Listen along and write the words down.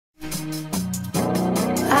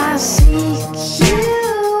seek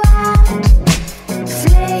you out,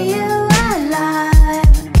 flay you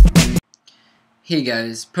alive. Hey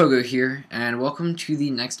guys, Pogo here, and welcome to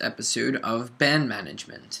the next episode of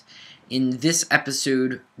BanManagement. In this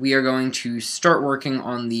episode, we are going to start working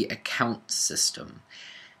on the account system.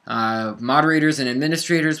 Moderators and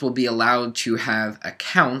administrators will be allowed to have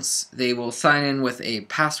accounts. They will sign in with a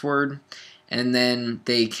password, and then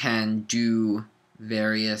they can do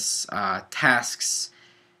various tasks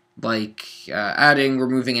like adding,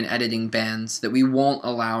 removing, and editing bans that we won't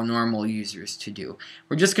allow normal users to do.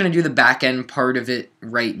 We're just going to do the back-end part of it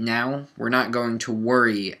right now. We're not going to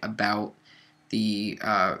worry about the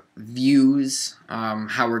views,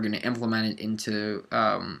 how we're going to implement it into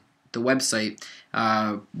the website.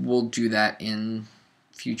 We'll do that in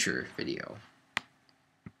future video.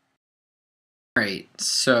 Alright,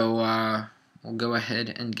 so we'll go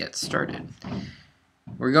ahead and get started.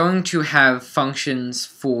 We're going to have functions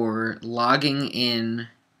for logging in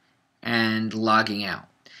and logging out.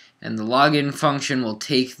 And the login function will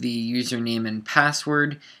take the username and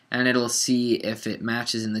password, and it'll see if it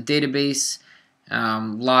matches in the database.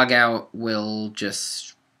 Logout will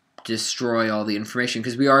just destroy all the information,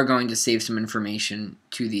 because we are going to save some information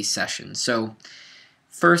to these sessions. So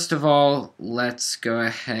first of all, let's go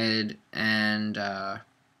ahead and what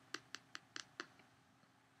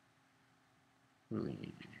do we need?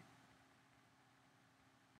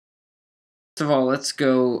 First of all, let's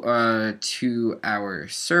go to our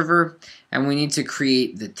server, and we need to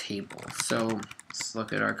create the table. So let's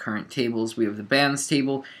look at our current tables. We have the bans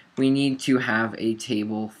table. We need to have a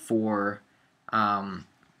table for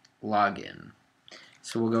login.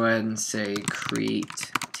 So we'll go ahead and say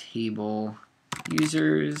create table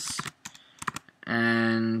users,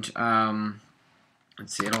 and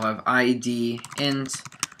let's see, it'll have ID int,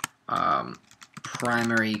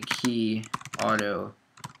 primary key auto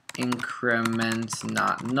increment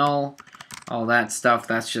not null, all that stuff.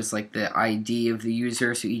 That's just like the ID of the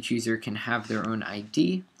user, so each user can have their own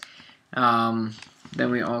ID. Then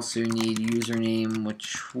we also need username,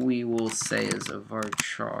 which we will say is a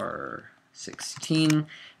varchar 16.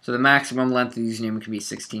 So the maximum length of the username can be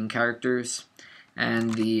 16 characters.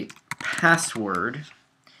 And the password,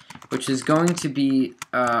 which is going to be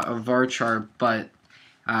a varchar, but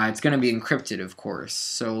it's going to be encrypted, of course.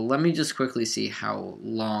 So let me just quickly see how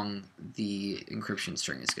long the encryption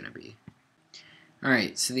string is going to be.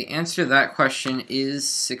 Alright, so the answer to that question is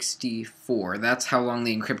 64. That's how long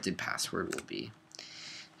the encrypted password will be.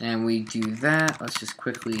 And we do that. Let's just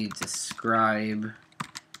quickly describe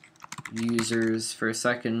users for a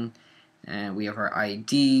second. And we have our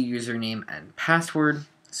ID, username, and password.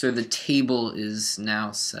 So the table is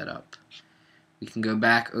now set up. We can go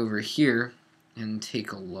back over here and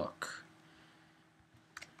take a look.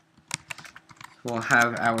 We'll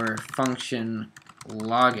have our function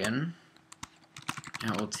login,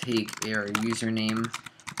 and we'll take our username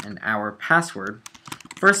and our password.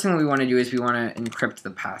 First thing we want to do is we want to encrypt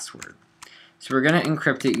the password. So we're going to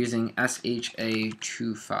encrypt it using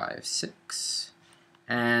SHA-256,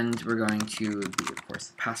 and we're going to be, of course,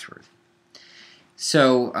 the password.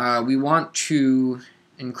 So we want to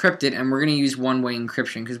encrypt it, and we're going to use one-way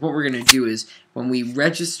encryption, because what we're going to do is when we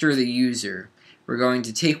register the user, we're going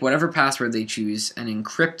to take whatever password they choose and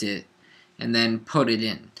encrypt it and then put it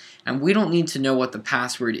in. And we don't need to know what the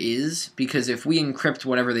password is, because if we encrypt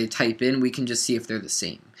whatever they type in, we can just see if they're the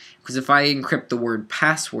same. Because if I encrypt the word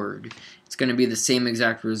password, it's going to be the same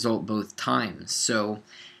exact result both times. So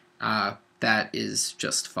that is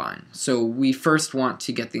just fine. So we first want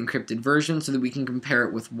to get the encrypted version so that we can compare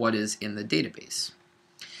it with what is in the database.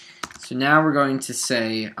 So now we're going to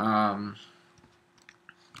say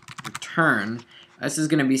return. This is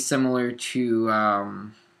going to be similar to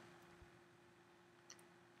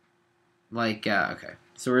okay.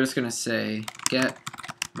 So we're just going to say get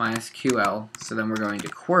MySQL. So then we're going to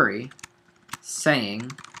query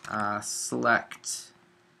saying select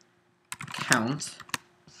count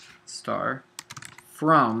star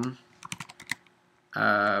from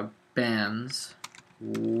bans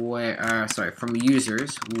where from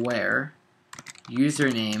users where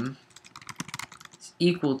username is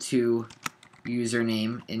equal to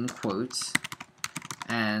username in quotes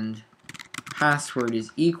and password is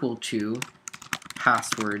equal to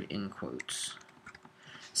password in quotes.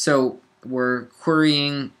 So we're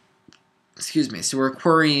querying,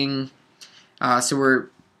 so we're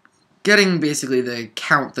getting basically the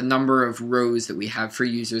count, the number of rows that we have for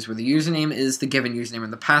users, where the username is the given username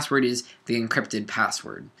and the password is the encrypted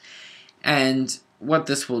password. And what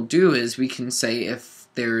this will do is we can say if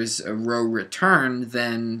there's a row returned,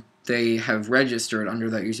 then they have registered under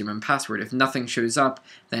that username and password. If nothing shows up,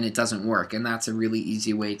 then it doesn't work, and that's a really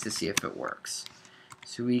easy way to see if it works.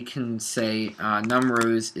 So we can say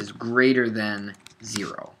numRows is greater than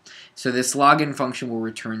 0. So this login function will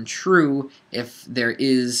return true if there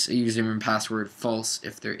is a username and password, false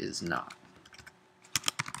if there is not.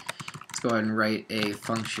 Let's go ahead and write a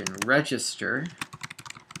function register,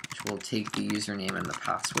 which will take the username and the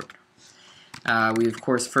password. We of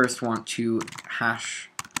course first want to hash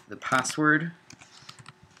the password.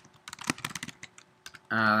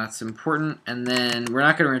 That's important, and then we're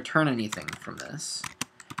not going to return anything from this,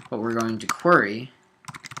 but we're going to query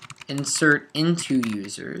insert into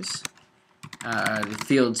users the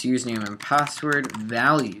fields username and password,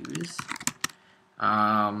 values,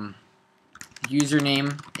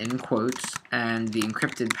 username in quotes, and the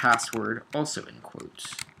encrypted password also in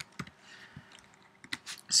quotes.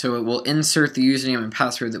 So it will insert the username and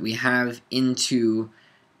password that we have into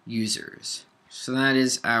users. So that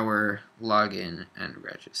is our login and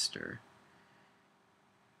register.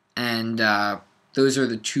 And those are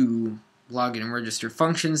the two login and register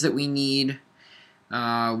functions that we need.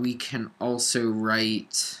 We can also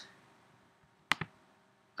write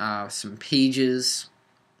some pages.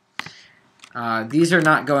 These are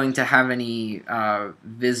not going to have any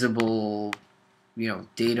visible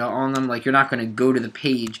data on them. Like, you're not going to go to the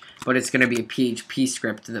page, but it's going to be a PHP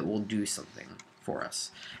script that will do something for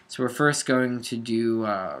us. So we're first going to do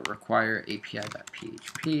require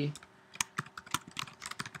API.php,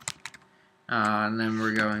 and then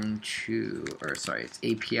we're going to, it's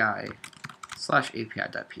API/API.php,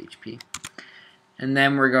 and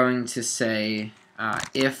then we're going to say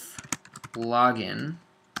if login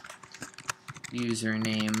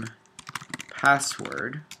username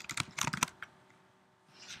password,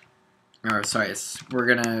 we're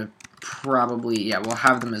gonna probably, we'll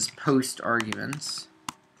have them as post arguments,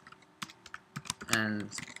 and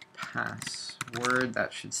password,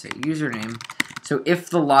 that should say username. So if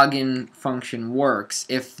the login function works,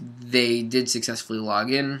 if they did successfully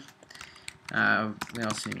log in, we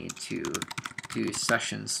also need to do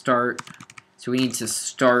session start. So we need to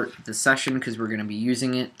start the session because we're going to be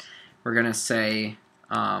using it. We're going to say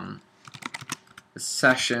the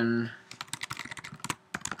session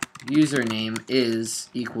username is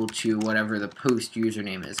equal to whatever the post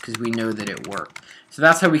username is, because we know that it worked. So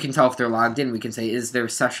that's how we can tell if they're logged in. We can say, is their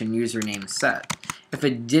session username set? If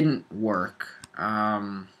it didn't work,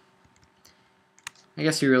 I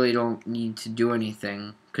guess you really don't need to do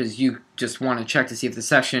anything, because you just want to check to see if the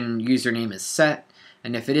session username is set,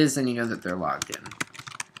 and if it is, then you know that they're logged in.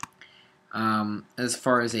 As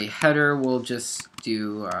far as a header, we'll just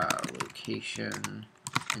do location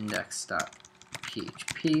index.php.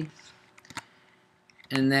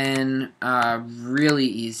 And then really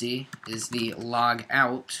easy is the log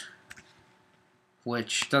out,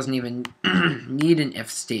 which doesn't even need an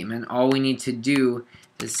if statement. All we need to do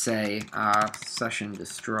is say session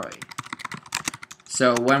destroy.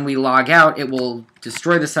 So when we log out, it will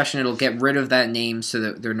destroy the session. It'll get rid of that name so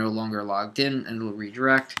that they're no longer logged in, and it'll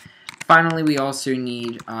redirect. Finally, we also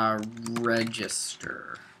need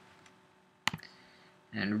register.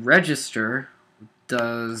 And register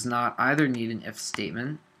does not either need an if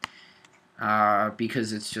statement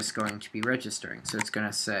because it's just going to be registering. So it's going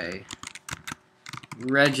to say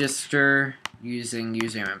register using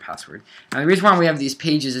username and password. Now the reason why we have these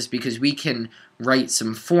pages is because we can write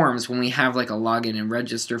some forms when we have like a login and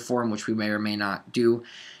register form, which we may or may not do.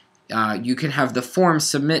 You can have the form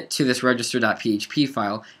submit to this register.php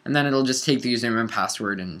file, and then it'll just take the username and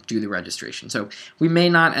password and do the registration. So we may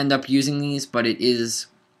not end up using these, but it is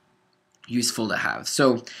useful to have.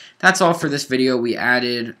 So that's all for this video. We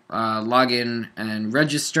added login and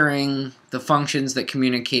registering, the functions that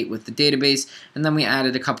communicate with the database, and then we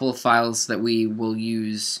added a couple of files that we will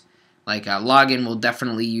use. Like login will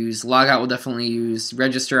definitely use, logout will definitely use,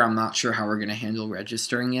 register, I'm not sure how we're going to handle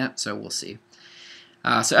registering yet, so we'll see.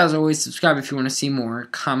 So as always, subscribe if you want to see more,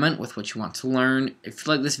 comment with what you want to learn. If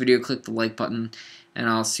you like this video, click the like button, and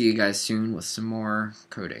I'll see you guys soon with some more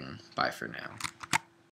coding. Bye for now.